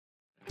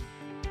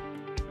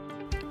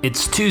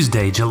It's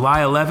Tuesday, July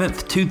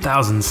 11th,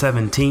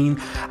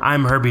 2017.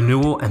 I'm Herbie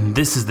Newell, and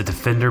this is the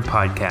Defender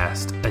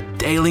Podcast, a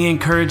daily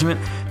encouragement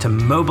to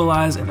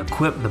mobilize and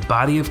equip the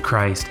body of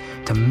Christ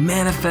to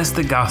manifest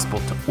the gospel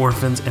to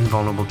orphans and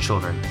vulnerable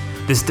children.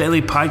 This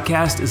daily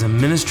podcast is a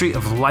ministry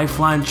of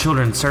Lifeline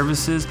Children's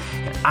Services,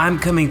 and I'm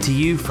coming to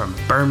you from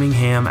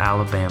Birmingham,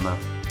 Alabama.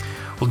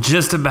 Well,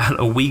 just about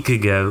a week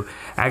ago,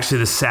 actually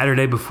the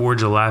Saturday before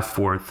July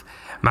 4th,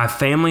 my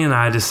family and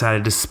I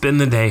decided to spend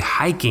the day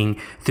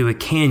hiking through a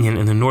canyon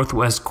in the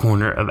northwest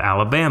corner of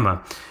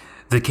Alabama.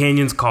 The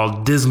canyon's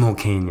called Dismal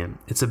Canyon.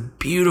 It's a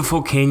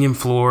beautiful canyon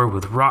floor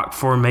with rock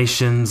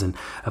formations and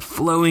a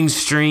flowing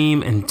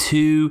stream and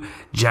two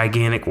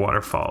gigantic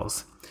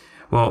waterfalls.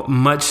 Well,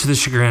 much to the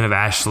chagrin of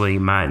Ashley,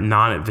 my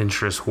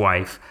non-adventurous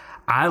wife,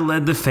 I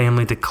led the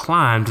family to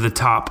climb to the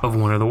top of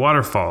one of the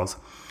waterfalls.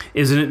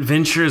 It was an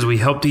adventure as we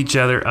helped each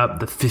other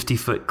up the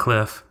 50-foot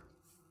cliff.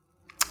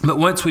 But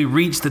once we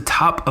reached the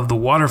top of the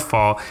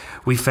waterfall,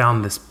 we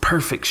found this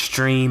perfect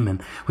stream,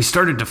 and we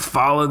started to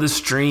follow the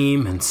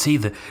stream and see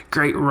the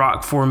great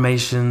rock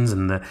formations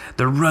and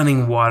the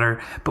running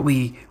water. But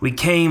we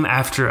came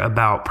after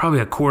about probably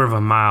a quarter of a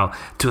mile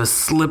to a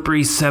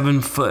slippery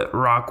 7-foot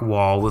rock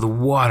wall with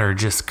water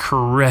just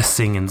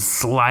caressing and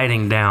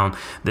sliding down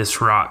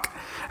this rock.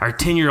 Our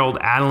 10-year-old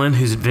Adeline,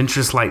 who's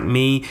adventurous like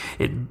me,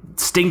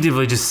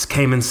 instinctively just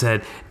came and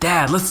said,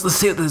 "Dad, let's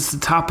see what's the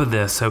top of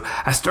this." So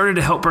I started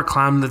to help her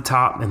climb to the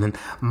top, and then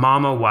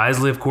Mama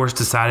wisely, of course,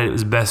 decided it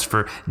was best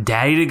for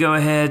Daddy to go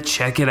ahead,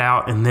 check it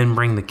out, and then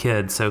bring the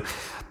kids. So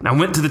I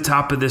went to the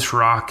top of this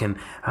rock, and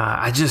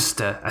I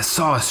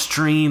saw a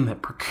stream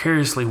that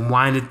precariously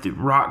winded through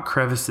rock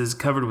crevices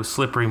covered with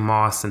slippery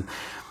moss, and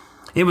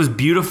it was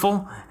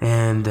beautiful,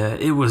 and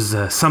it was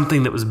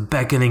something that was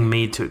beckoning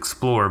me to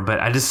explore, but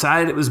I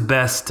decided it was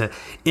best to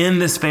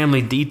end this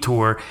family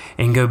detour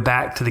and go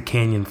back to the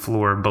canyon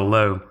floor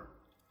below.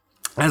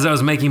 As I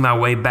was making my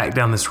way back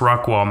down this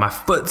rock wall, my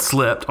foot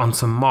slipped on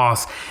some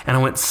moss, and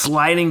I went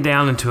sliding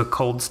down into a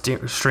cold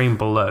stream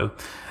below.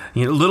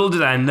 Little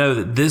did I know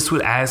that this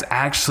would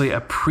actually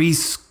a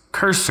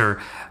precursor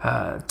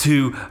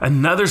to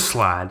another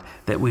slide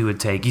that we would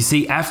take. You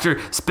see, after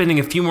spending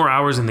a few more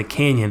hours in the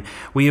canyon,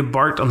 we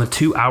embarked on the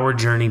 2-hour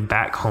journey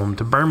back home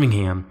to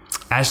Birmingham.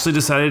 Ashley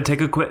decided to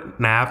take a quick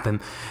nap, and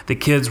the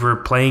kids were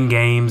playing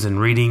games and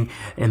reading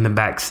in the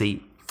back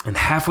seat. And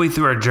halfway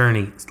through our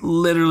journey,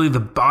 literally the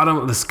bottom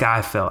of the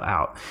sky fell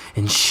out,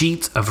 and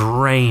sheets of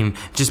rain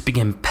just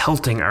began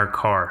pelting our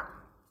car.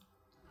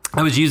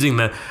 I was using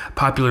the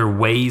popular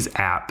Waze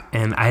app,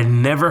 and I had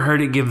never heard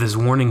it give this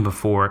warning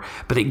before,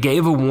 but it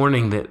gave a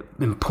warning that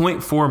in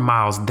 0.4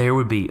 miles there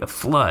would be a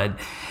flood.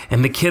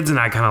 And the kids and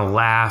I kind of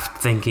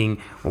laughed, thinking,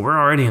 well, we're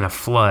already in a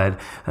flood.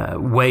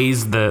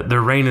 Waze, the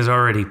rain is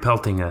already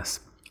pelting us.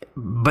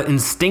 But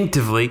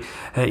instinctively,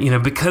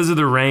 because of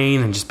the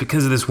rain and just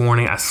because of this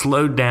warning, I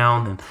slowed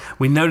down, and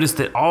we noticed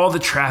that all the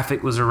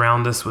traffic was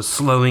around us was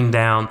slowing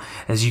down,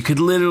 as you could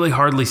literally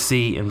hardly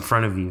see in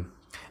front of you.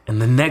 And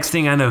the next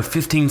thing I know,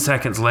 15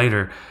 seconds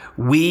later,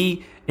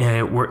 we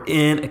were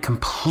in a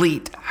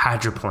complete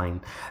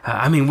hydroplane.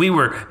 We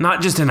were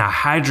not just in a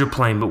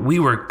hydroplane, but we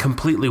were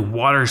completely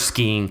water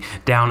skiing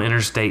down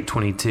Interstate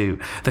 22.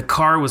 The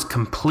car was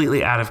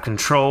completely out of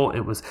control.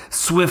 It was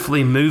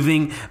swiftly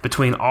moving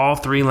between all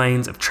 3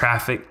 lanes of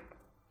traffic.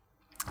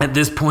 At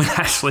this point,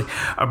 Ashley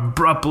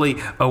abruptly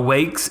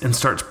awakes and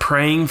starts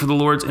praying for the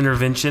Lord's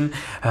intervention,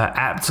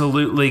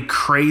 absolutely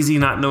crazy,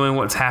 not knowing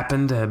what's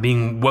happened,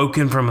 being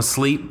woken from a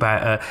sleep by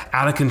an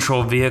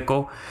out-of-control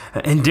vehicle.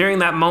 And during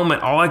that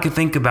moment, all I could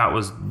think about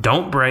was,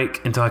 don't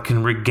brake until I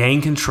can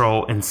regain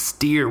control and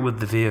steer with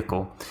the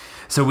vehicle.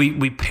 So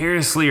we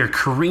perilously are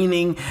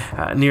careening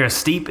near a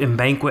steep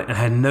embankment, and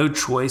had no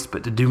choice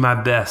but to do my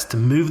best to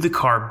move the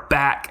car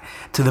back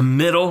to the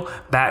middle,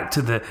 back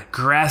to the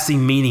grassy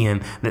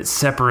median that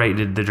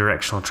separated the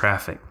directional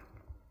traffic.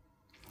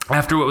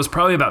 After what was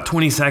probably about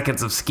 20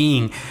 seconds of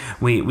skiing,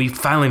 we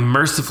finally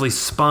mercifully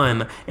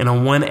spun in a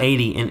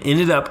 180 and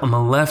ended up on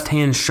the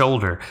left-hand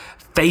shoulder,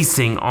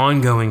 facing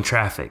ongoing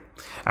traffic.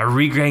 I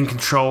regained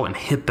control and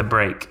hit the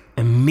brake.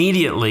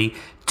 Immediately,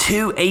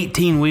 2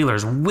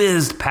 18-wheelers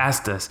whizzed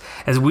past us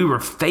as we were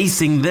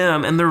facing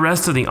them and the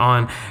rest of the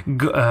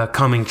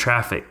oncoming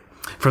traffic.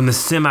 From the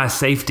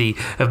semi-safety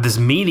of this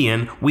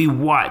median, we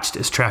watched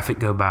as traffic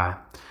go by.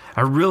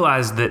 I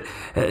realized that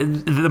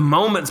the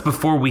moments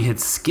before we had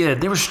skid,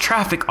 there was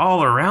traffic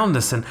all around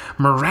us, and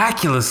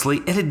miraculously,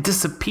 it had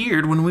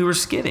disappeared when we were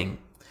skidding.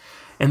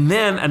 And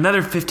then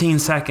another 15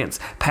 seconds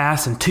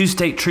passed, and 2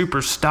 state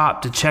troopers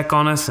stopped to check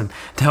on us and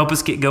to help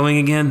us get going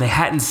again. They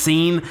hadn't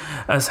seen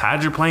us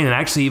hydroplane and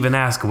actually even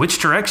asked, "Which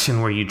direction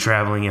were you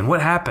traveling in?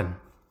 What happened?"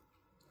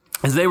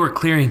 As they were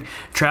clearing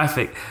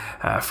traffic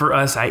for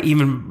us, I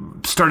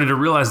even started to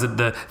realize that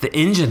the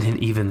engine had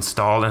even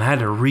stalled, and I had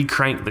to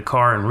recrank the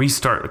car and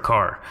restart the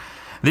car.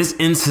 This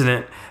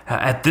incident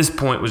at this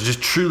point was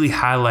just truly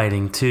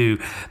highlighting too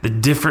the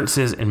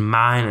differences in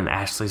mine and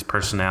Ashley's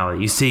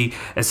personality. You see,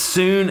 as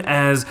soon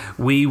as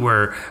we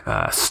were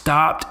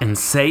stopped and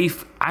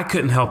safe, I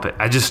couldn't help it.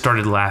 I just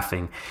started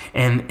laughing.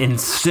 And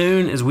as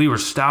soon as we were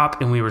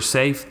stopped and we were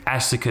safe,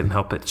 Ashley couldn't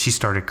help it. She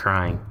started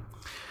crying.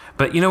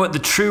 But you know what? The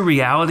true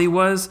reality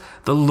was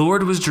the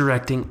Lord was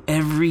directing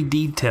every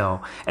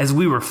detail as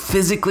we were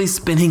physically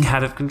spinning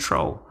out of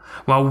control.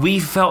 While we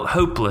felt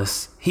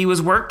hopeless, He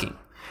was working.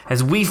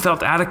 As we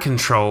felt out of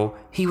control,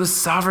 He was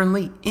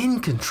sovereignly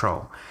in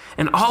control.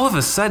 And all of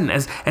a sudden,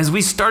 as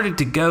we started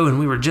to go and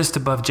we were just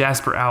above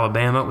Jasper,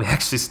 Alabama, we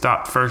actually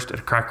stopped first at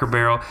a Cracker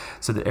Barrel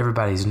so that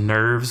everybody's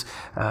nerves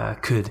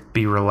could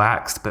be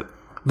relaxed. But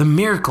the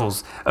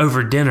miracles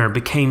over dinner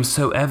became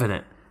so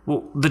evident.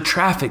 Well, the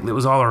traffic that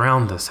was all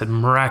around us had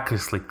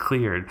miraculously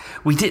cleared.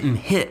 We didn't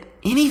hit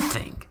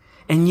anything.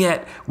 And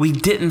yet we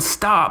didn't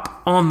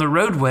stop on the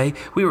roadway.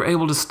 We were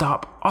able to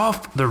stop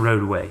off the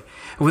roadway.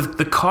 With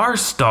the car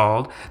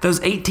stalled, those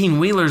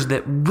 18-wheelers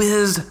that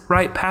whizzed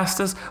right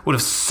past us would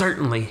have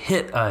certainly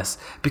hit us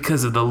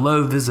because of the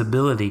low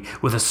visibility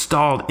with a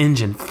stalled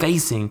engine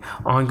facing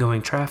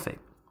ongoing traffic.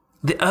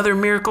 The other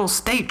miracle,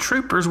 state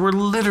troopers were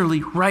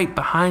literally right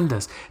behind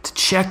us to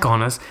check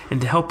on us and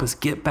to help us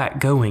get back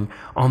going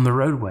on the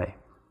roadway.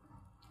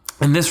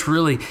 And this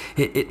really,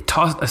 it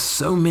taught us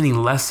so many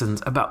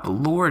lessons about the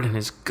Lord and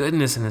His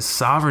goodness and His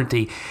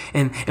sovereignty.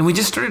 And we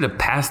just started to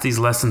pass these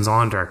lessons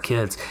on to our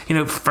kids. You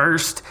know,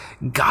 first,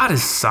 God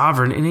is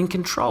sovereign and in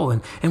control.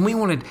 And we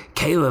wanted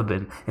Caleb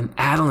and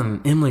Adeline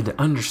and Emily to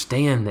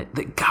understand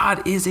that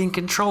God is in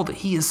control, that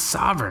He is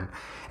sovereign.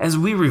 As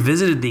we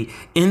revisited the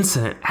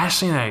incident,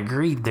 Ashley and I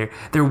agreed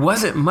there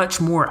wasn't much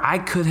more I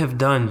could have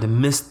done to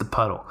miss the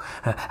puddle.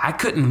 I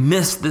couldn't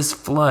miss this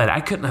flood.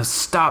 I couldn't have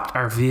stopped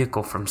our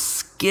vehicle from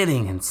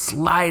skidding and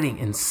sliding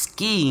and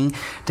skiing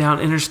down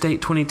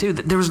Interstate 22.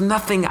 There was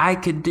nothing I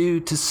could do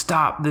to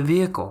stop the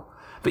vehicle.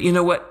 But you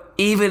know what?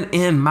 Even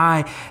in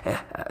my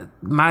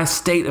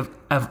state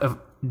of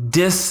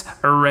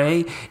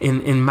disarray,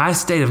 in my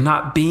state of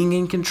not being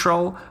in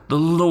control, the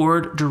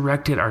Lord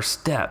directed our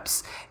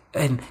steps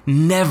and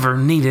never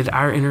needed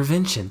our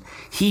intervention.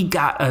 He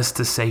got us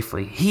to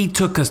safely. He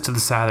took us to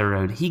the side of the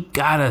road. He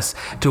got us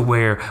to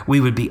where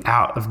we would be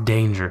out of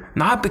danger,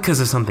 not because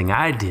of something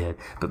I did,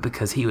 but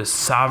because He was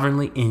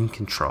sovereignly in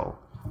control.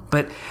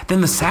 But then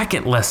the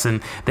second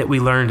lesson that we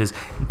learned is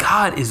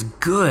God is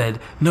good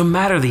no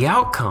matter the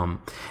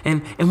outcome.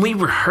 And we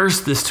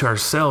rehearsed this to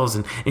ourselves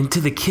and to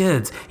the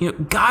kids. You know,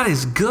 God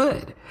is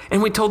good.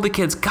 And we told the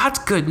kids, God's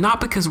good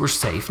not because we're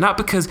safe, not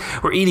because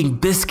we're eating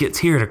biscuits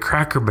here at a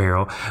Cracker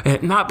Barrel,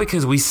 not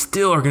because we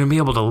still are going to be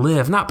able to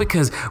live, not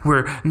because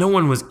no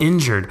one was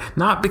injured,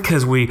 not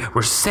because we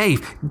were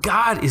safe.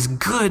 God is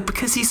good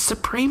because He's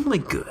supremely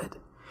good.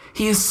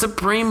 He is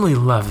supremely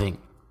loving.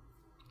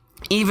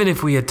 Even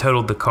if we had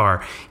totaled the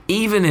car,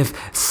 even if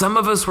some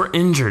of us were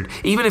injured,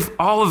 even if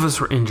all of us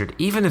were injured,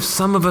 even if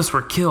some of us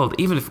were killed,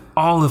 even if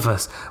all of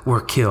us were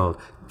killed,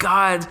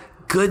 God's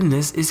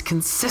goodness is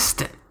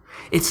consistent.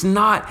 It's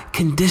not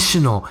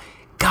conditional.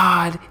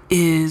 God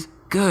is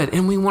good.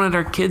 And we wanted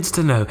our kids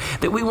to know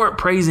that we weren't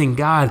praising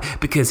God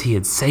because He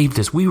had saved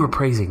us. We were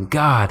praising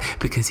God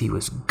because He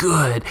was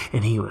good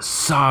and He was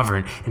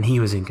sovereign and He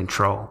was in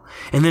control.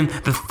 And then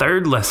the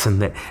third lesson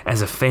that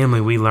as a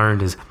family we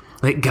learned is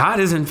that God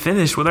isn't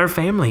finished with our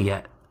family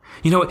yet.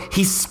 You know what?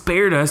 He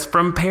spared us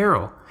from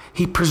peril.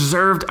 He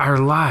preserved our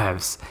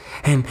lives.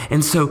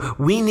 And so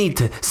we need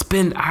to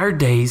spend our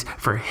days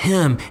for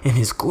Him and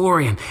His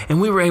glory.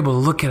 And we were able to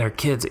look at our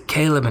kids, at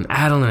Caleb and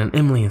Adeline and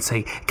Emily, and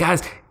say,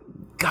 guys,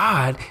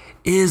 God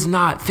is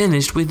not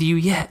finished with you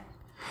yet.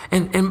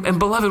 And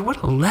beloved,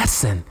 what a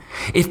lesson.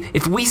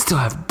 If we still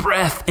have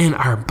breath in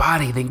our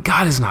body, then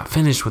God is not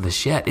finished with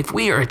us yet. If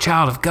we are a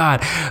child of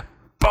God,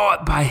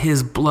 bought by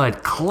His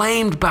blood,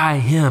 claimed by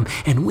Him,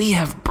 and we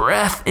have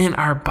breath in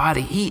our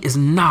body, He is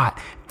not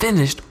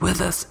finished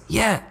with us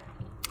yet.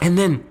 And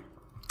then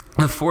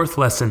the fourth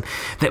lesson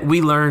that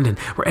we learned and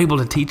we're able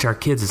to teach our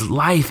kids is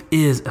life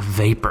is a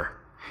vapor.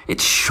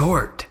 It's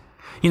short.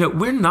 You know,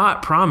 we're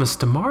not promised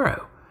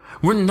tomorrow.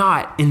 We're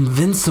not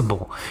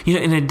invincible. You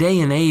know, in a day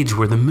and age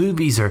where the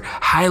movies are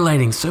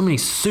highlighting so many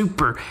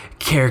super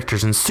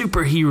characters and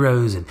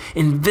superheroes and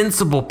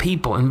invincible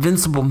people,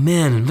 invincible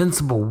men,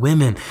 invincible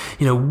women,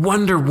 you know,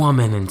 Wonder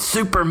Woman and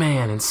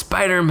Superman and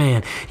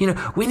Spider-Man, you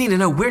know, we need to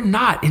know we're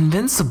not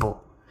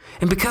invincible.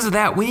 And because of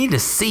that, we need to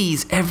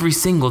seize every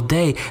single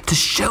day to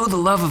show the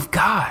love of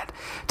God,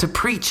 to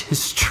preach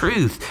His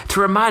truth, to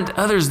remind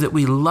others that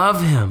we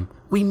love Him.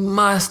 We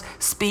must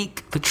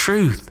speak the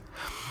truth.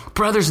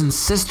 Brothers and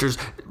sisters,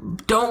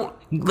 don't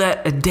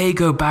let a day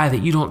go by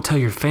that you don't tell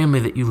your family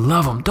that you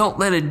love them. Don't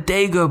let a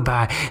day go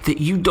by that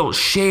you don't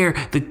share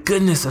the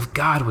goodness of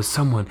God with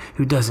someone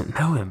who doesn't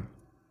know Him.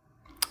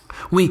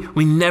 We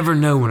never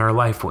know when our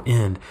life will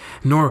end,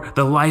 nor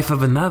the life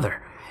of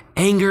another.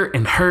 Anger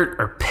and hurt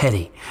are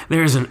petty.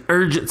 There is an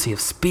urgency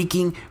of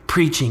speaking,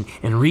 preaching,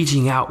 and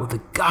reaching out with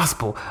the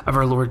gospel of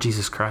our Lord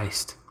Jesus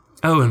Christ.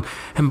 Oh,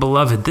 and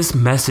beloved, this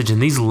message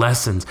and these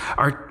lessons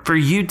are for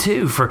you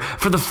too, for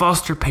the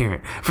foster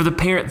parent, for the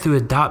parent through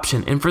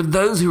adoption, and for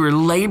those who are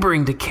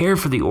laboring to care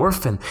for the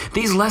orphan.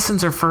 These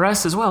lessons are for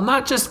us as well,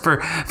 not just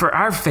for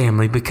our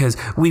family, because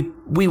we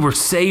were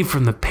saved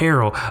from the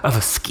peril of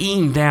a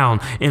skiing down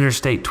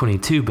Interstate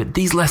 22, but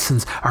these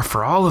lessons are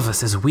for all of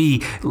us as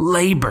we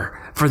labor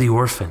for the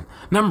orphan.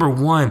 Number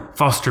one,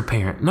 foster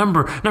parent.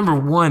 Number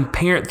one,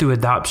 parent through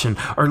adoption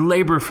or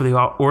labor for the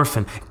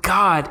orphan.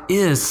 God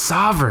is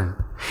sovereign.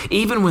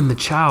 Even when the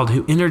child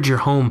who entered your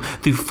home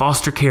through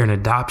foster care and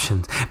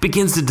adoptions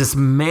begins to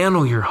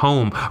dismantle your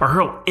home or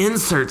hurl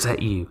insults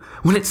at you,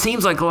 when it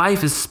seems like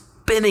life is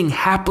spinning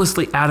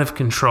haplessly out of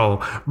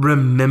control,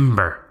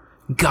 remember,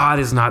 God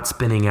is not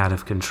spinning out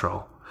of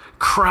control.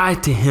 Cry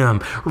to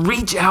Him,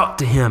 reach out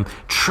to Him,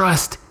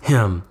 trust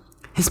Him.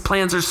 His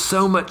plans are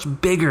so much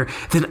bigger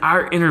than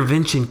our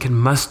intervention can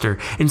muster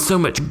and so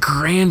much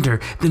grander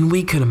than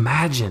we could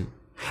imagine.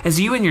 As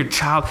you and your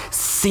child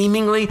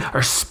seemingly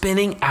are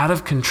spinning out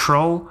of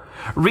control,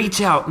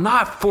 reach out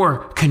not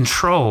for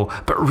control,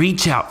 but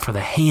reach out for the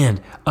hand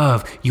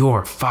of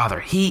your Father.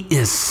 He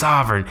is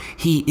sovereign.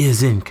 He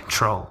is in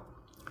control.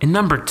 And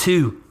number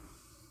two,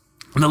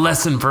 the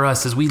lesson for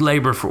us as we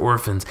labor for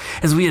orphans,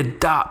 as we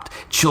adopt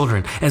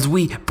children, as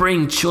we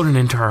bring children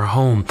into our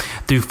home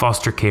through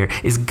foster care,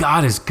 is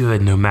God is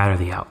good no matter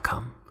the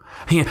outcome.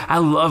 I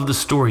love the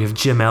story of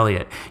Jim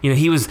Elliot.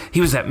 He was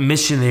that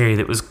missionary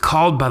that was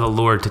called by the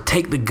Lord to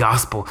take the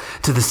gospel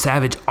to the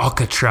savage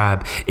Auca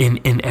tribe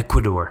in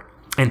Ecuador.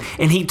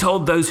 And he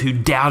told those who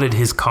doubted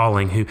his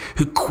calling,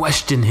 who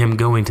questioned him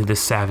going to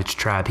this savage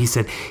tribe, he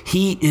said,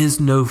 "He is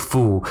no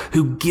fool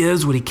who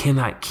gives what he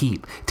cannot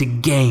keep to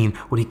gain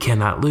what he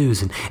cannot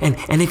lose." And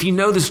if you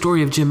know the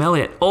story of Jim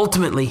Elliot,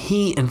 ultimately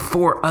he and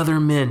 4 other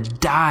men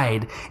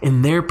died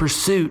in their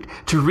pursuit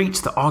to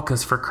reach the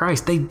Aucas for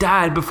Christ. They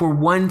died before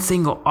one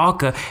single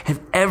Auca had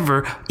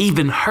ever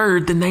even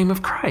heard the name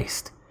of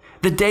Christ.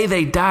 The day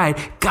they died,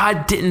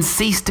 God didn't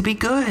cease to be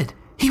good.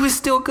 He was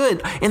still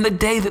good. And the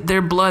day that their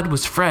blood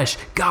was fresh,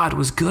 God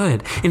was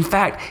good. In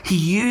fact, He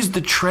used the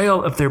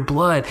trail of their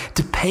blood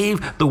to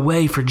pave the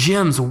way for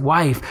Jim's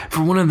wife,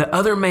 for one of the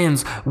other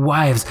man's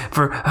wives,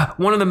 for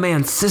one of the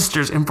man's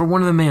sisters, and for one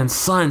of the man's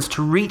sons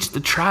to reach the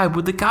tribe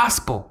with the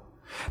gospel.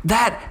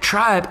 That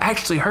tribe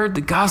actually heard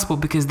the gospel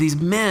because these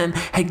men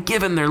had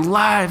given their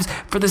lives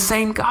for the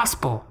same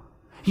gospel.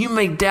 You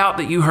may doubt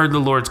that you heard the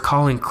Lord's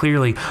calling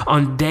clearly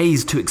on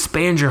days to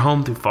expand your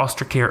home through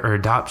foster care or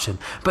adoption.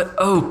 But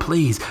oh,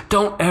 please,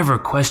 don't ever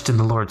question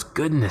the Lord's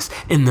goodness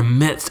in the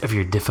midst of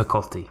your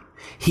difficulty.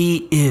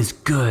 He is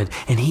good,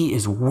 and He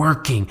is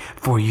working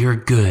for your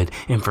good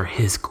and for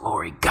His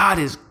glory. God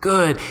is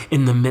good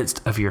in the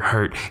midst of your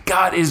hurt.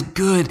 God is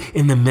good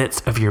in the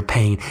midst of your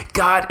pain.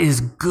 God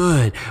is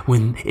good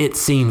when it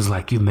seems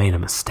like you've made a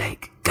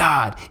mistake.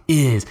 God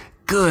is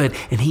good,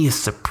 and He is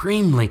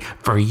supremely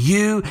for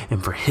you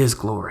and for His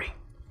glory.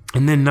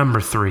 And then number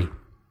 3,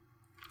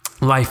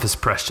 life is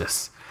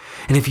precious.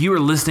 And if you are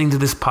listening to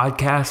this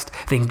podcast,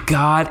 then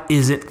God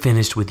isn't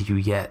finished with you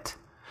yet.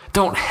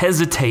 Don't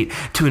hesitate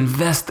to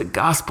invest the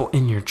gospel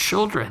in your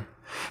children.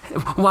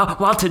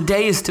 While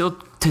today is still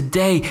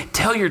today,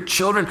 tell your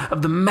children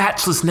of the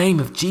matchless name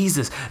of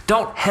Jesus.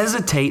 Don't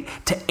hesitate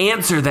to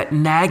answer that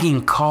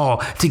nagging call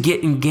to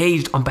get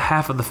engaged on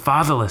behalf of the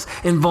fatherless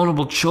and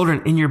vulnerable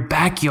children in your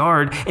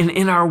backyard and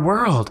in our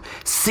world.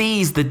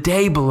 Seize the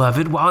day,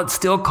 beloved, while it's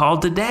still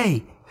called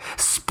today.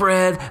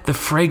 Spread the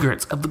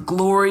fragrance of the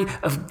glory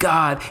of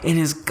God and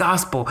His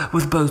gospel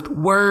with both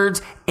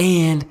words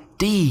and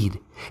deed.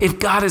 If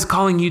God is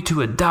calling you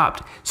to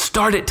adopt,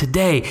 start it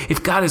today.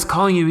 If God is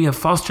calling you to be a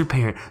foster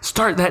parent,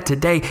 start that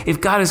today.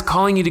 If God is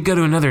calling you to go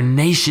to another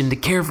nation to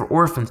care for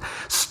orphans,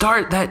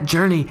 start that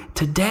journey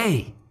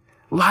today.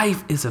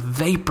 Life is a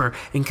vapor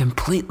and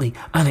completely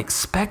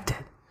unexpected.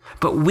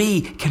 But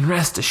we can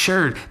rest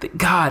assured that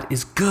God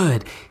is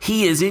good.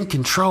 He is in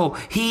control.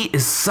 He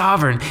is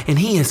sovereign, and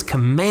He has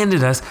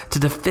commanded us to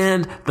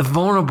defend the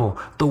vulnerable,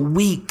 the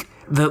weak,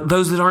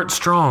 those that aren't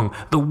strong,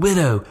 the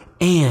widow,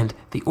 and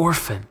the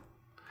orphan.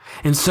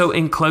 And so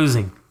in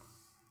closing,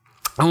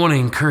 I want to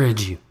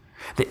encourage you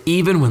that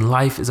even when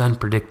life is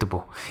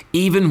unpredictable,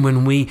 even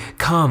when we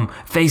come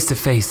face to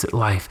face that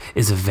life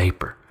is a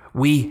vapor,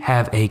 we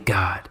have a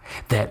God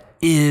that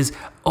is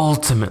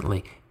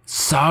ultimately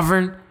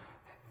sovereign,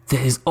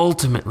 that is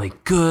ultimately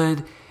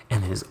good,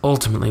 and that is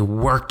ultimately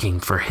working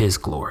for His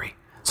glory.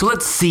 So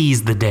let's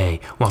seize the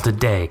day while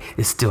today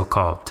is still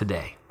called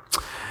today.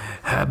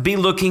 Be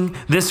looking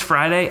this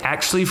Friday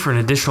actually for an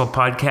additional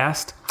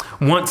podcast.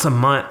 Once a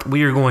month,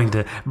 we are going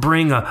to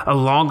bring a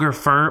longer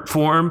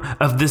form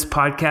of this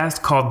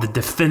podcast called the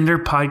Defender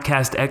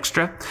Podcast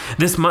Extra.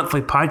 This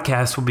monthly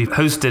podcast will be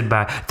hosted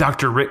by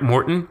Dr. Rick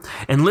Morton.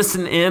 And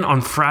listen in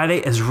on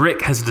Friday as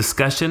Rick has a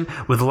discussion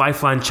with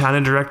Lifeline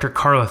China Director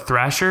Carla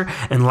Thrasher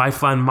and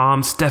Lifeline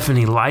Mom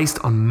Stephanie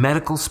Leist on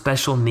medical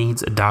special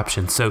needs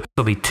adoption. So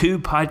there'll be 2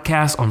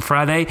 podcasts on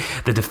Friday,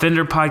 the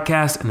Defender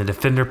Podcast and the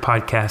Defender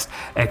Podcast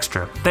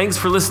Extra. Thanks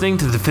for listening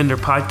to the Defender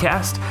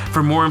Podcast.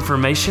 For more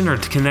information or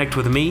to connect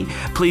connect with me,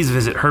 please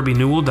visit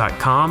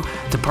herbienewell.com.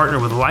 To partner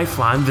with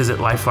Lifeline, visit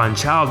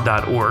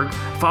lifelinechild.org.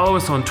 Follow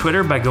us on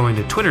Twitter by going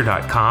to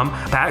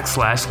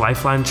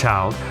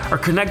twitter.com/lifelinechild, or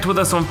connect with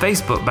us on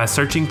Facebook by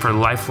searching for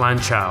Lifeline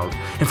Child.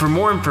 And for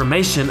more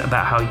information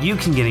about how you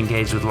can get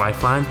engaged with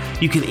Lifeline,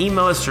 you can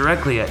email us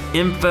directly at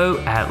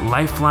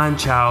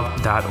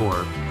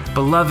info@lifelinechild.org.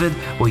 Beloved,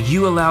 will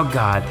you allow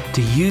God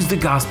to use the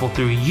gospel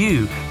through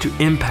you to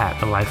impact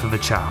the life of a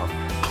child?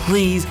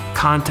 Please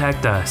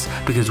contact us,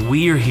 because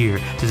we are here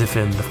to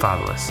defend the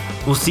fatherless.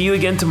 We'll see you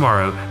again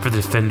tomorrow for the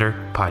Defender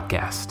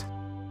Podcast.